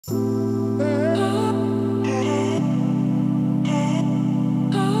According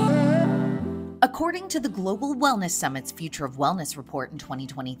to the Global Wellness Summit's Future of Wellness report in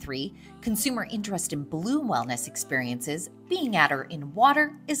 2023, consumer interest in blue wellness experiences, being at or in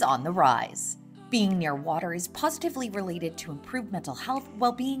water, is on the rise. Being near water is positively related to improved mental health,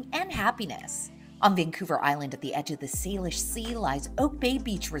 well-being, and happiness. On Vancouver Island at the edge of the Salish Sea lies Oak Bay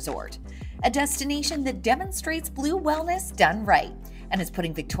Beach Resort, a destination that demonstrates blue wellness done right and is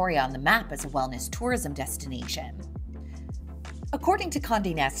putting Victoria on the map as a wellness tourism destination. According to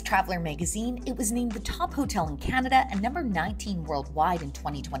Condé Nast Traveler magazine, it was named the top hotel in Canada and number 19 worldwide in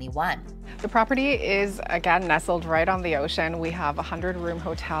 2021. The property is, again, nestled right on the ocean. We have a 100-room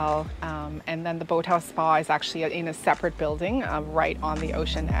hotel, and then the Boathouse Spa is actually in a separate building right on the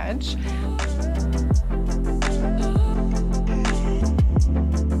ocean edge.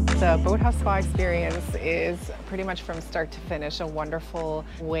 The Boathouse Spa experience is pretty much from start to finish a wonderful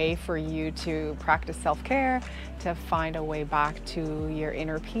way for you to practice self-care, to find a way back to your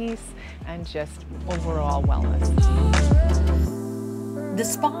inner peace, and just overall wellness. The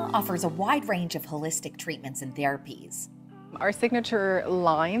spa offers a wide range of holistic treatments and therapies. Our signature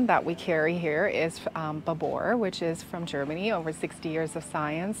line that we carry here is Babor, which is from Germany, over 60 years of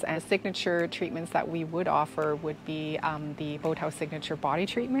science. And signature treatments that we would offer would be the Boathouse Signature Body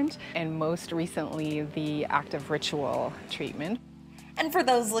Treatment, and most recently the Active Ritual Treatment. And for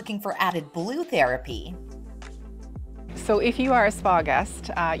those looking for added blue therapy, so if you are a spa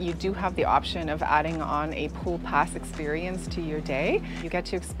guest, you do have the option of adding on a pool pass experience to your day. You get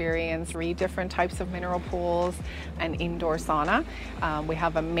to experience 3 different types of mineral pools, an indoor sauna. We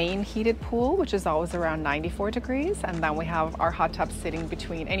have a main heated pool, which is always around 94 degrees, and then we have our hot tub sitting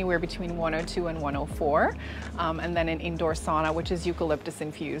anywhere between 102 and 104, and then an indoor sauna, which is eucalyptus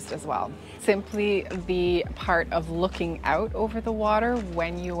infused as well. Simply the part of looking out over the water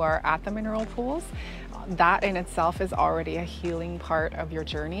when you are at the mineral pools, that in itself is already a healing part of your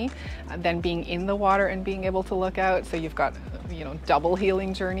journey. And then being in the water and being able to look out, so you've got, double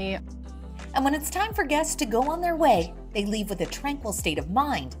healing journey. And when it's time for guests to go on their way, they leave with a tranquil state of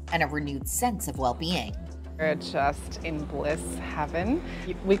mind and a renewed sense of well-being. We're just in bliss heaven.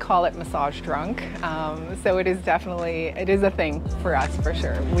 We call it massage drunk. So it is a thing for us for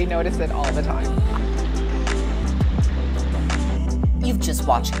sure. We notice it all the time. You've just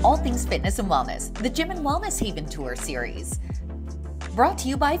watched All Things Fitness and Wellness, the Gym and Wellness Haven Tour series. Brought to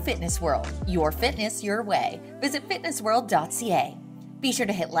you by Fitness World, your fitness your way. Visit fitnessworld.ca. Be sure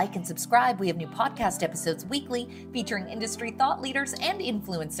to hit like and subscribe. We have new podcast episodes weekly featuring industry thought leaders and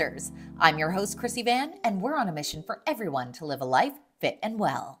influencers. I'm your host, Chrissy Van, and we're on a mission for everyone to live a life fit and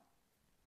well.